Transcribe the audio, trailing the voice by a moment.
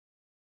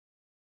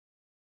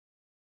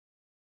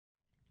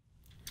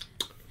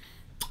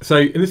So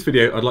in this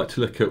video, I'd like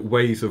to look at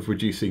ways of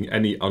reducing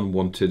any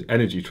unwanted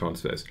energy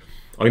transfers.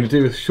 I'm going to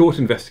do a short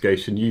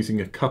investigation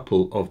using a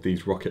couple of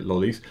these rocket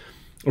lollies.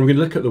 And we're going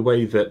to look at the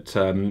way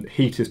that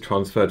heat is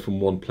transferred from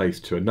one place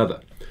to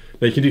another.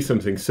 Now you can do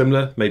something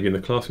similar, maybe in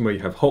the classroom where you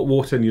have hot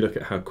water and you look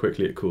at how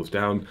quickly it cools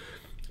down.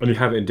 And you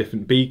have it in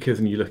different beakers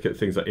and you look at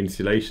things like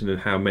insulation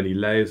and how many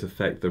layers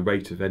affect the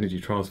rate of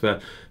energy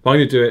transfer. But I'm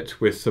going to do it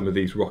with some of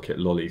these rocket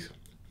lollies.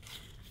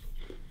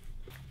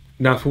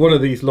 Now for one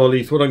of these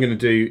lollies, what I'm going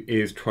to do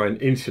is try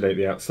and insulate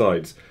the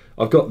outsides.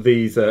 I've got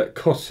these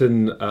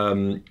cotton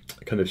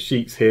kind of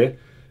sheets here.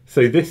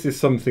 So this is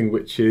something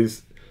which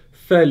is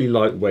fairly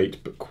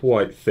lightweight but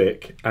quite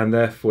thick, and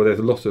therefore there's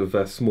a lot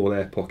of small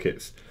air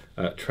pockets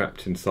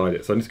trapped inside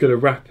it. So I'm just going to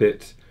wrap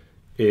it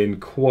in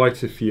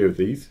quite a few of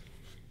these.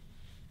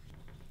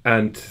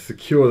 And to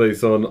secure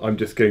those on, I'm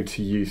just going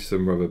to use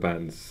some rubber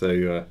bands.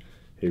 So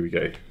here we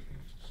go.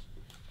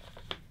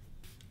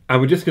 And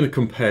we're just going to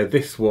compare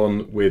this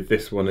one with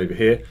this one over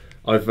here.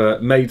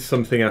 I've made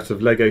something out of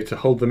Lego to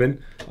hold them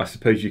in. I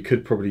suppose you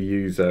could probably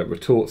use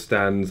retort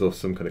stands or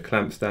some kind of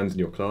clamp stands in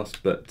your class,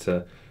 but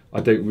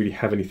I don't really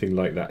have anything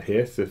like that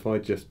here. So if I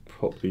just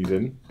pop these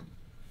in.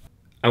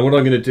 And what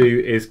I'm going to do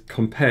is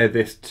compare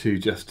this to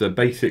just a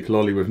basic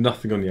lolly with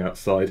nothing on the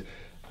outside.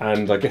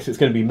 And I guess it's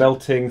going to be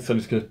melting, so I'm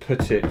just going to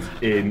put it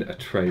in a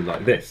tray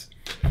like this.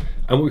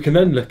 And what we can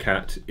then look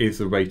at is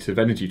the rate of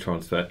energy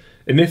transfer.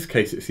 In this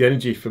case, it's the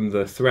energy from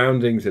the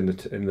surroundings in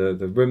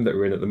the room that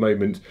we're in at the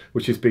moment,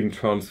 which is being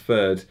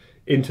transferred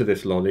into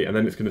this lolly, and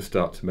then it's going to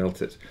start to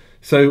melt it.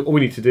 So all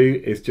we need to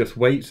do is just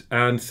wait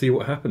and see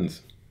what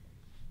happens.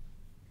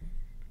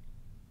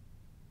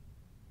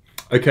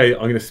 Okay,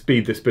 I'm going to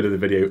speed this bit of the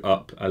video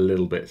up a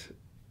little bit.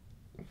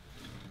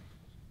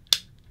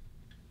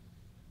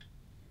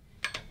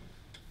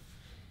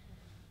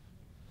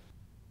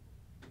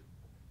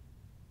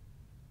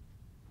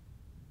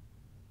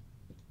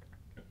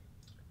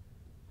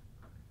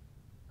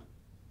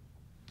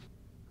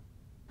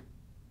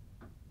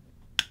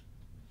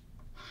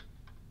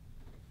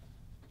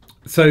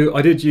 So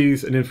I did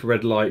use an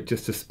infrared light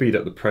just to speed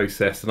up the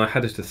process, and I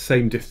had it the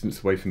same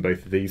distance away from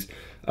both of these.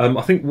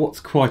 I think what's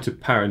quite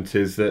apparent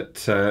is that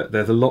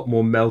there's a lot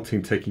more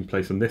melting taking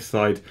place on this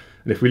side,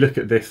 and if we look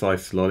at this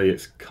ice lolly,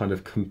 it's kind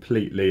of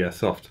completely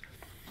soft.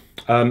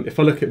 If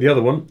I look at the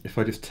other one, if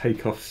I just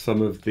take off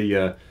some of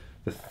the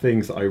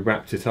things that I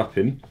wrapped it up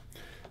in,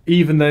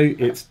 even though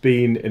it's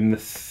been in the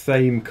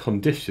same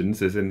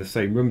conditions, as in the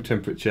same room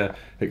temperature,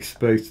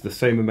 exposed to the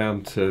same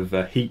amount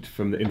of heat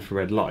from the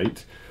infrared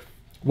light,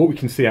 what we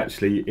can see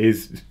actually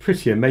is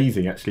pretty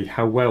amazing actually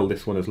how well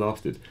this one has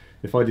lasted.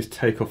 If I just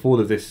take off all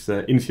of this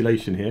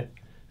insulation here,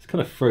 it's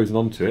kind of frozen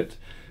onto it,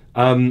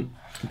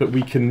 but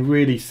we can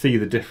really see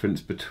the difference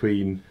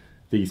between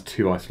these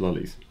two ice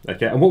lollies.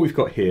 Okay, and what we've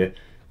got here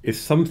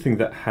is something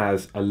that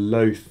has a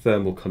low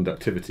thermal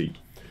conductivity.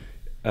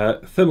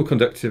 Thermal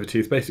conductivity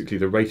is basically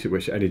the rate at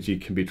which energy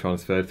can be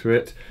transferred through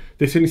it.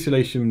 This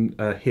insulation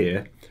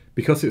here,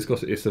 because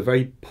it's a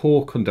very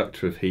poor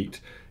conductor of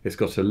heat, it's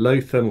got a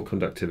low thermal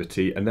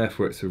conductivity, and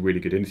therefore it's a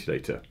really good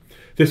insulator.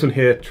 This one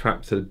here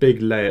traps a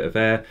big layer of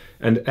air,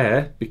 and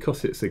air,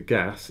 because it's a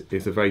gas,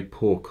 is a very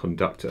poor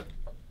conductor.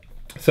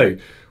 So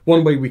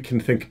one way we can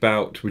think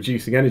about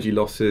reducing energy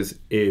losses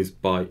is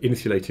by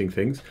insulating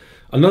things.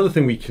 Another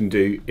thing we can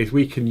do is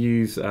we can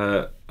use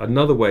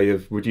another way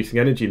of reducing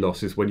energy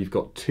losses when you've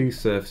got two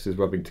surfaces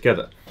rubbing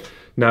together.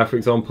 Now, for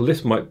example,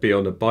 this might be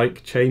on a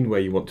bike chain where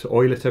you want to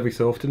oil it every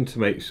so often to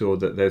make sure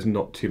that there's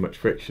not too much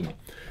friction.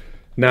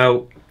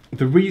 Now,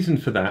 the reason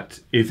for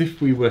that is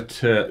if we were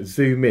to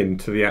zoom in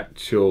to the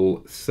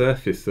actual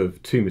surface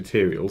of two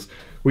materials,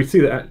 we'd see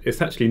that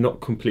it's actually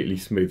not completely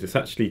smooth. It's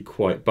actually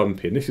quite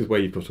bumpy, and this is where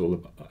you've got all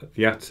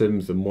the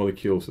atoms, the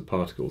molecules, the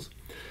particles.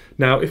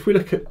 Now, if we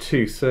look at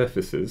two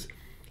surfaces,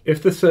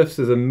 if the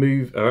surfaces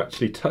are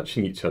actually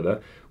touching each other,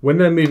 when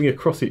they're moving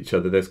across each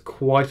other, there's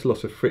quite a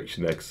lot of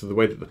friction there because of the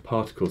way that the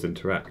particles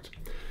interact.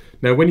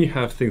 Now, when you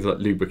have things like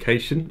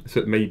lubrication, so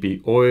it may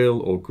be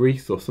oil or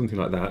grease or something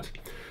like that,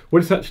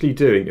 what it's actually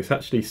doing is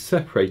actually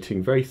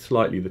separating very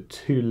slightly the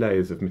two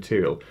layers of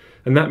material.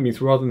 And that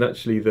means rather than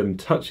actually them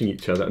touching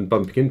each other and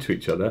bumping into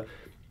each other,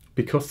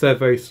 because they're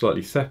very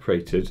slightly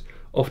separated,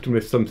 often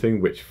with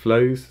something which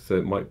flows, so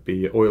it might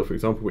be oil, for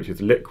example, which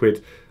is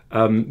liquid,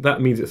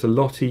 that means it's a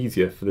lot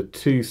easier for the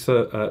two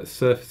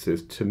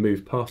surfaces to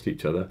move past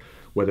each other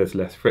where there's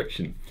less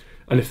friction.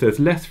 And if there's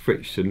less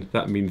friction,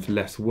 that means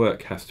less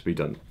work has to be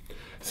done.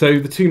 So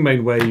the two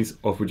main ways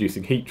of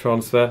reducing heat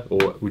transfer,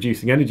 or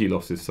reducing energy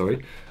losses,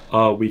 sorry,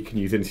 are we can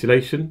use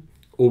insulation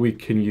or we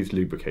can use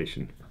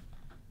lubrication.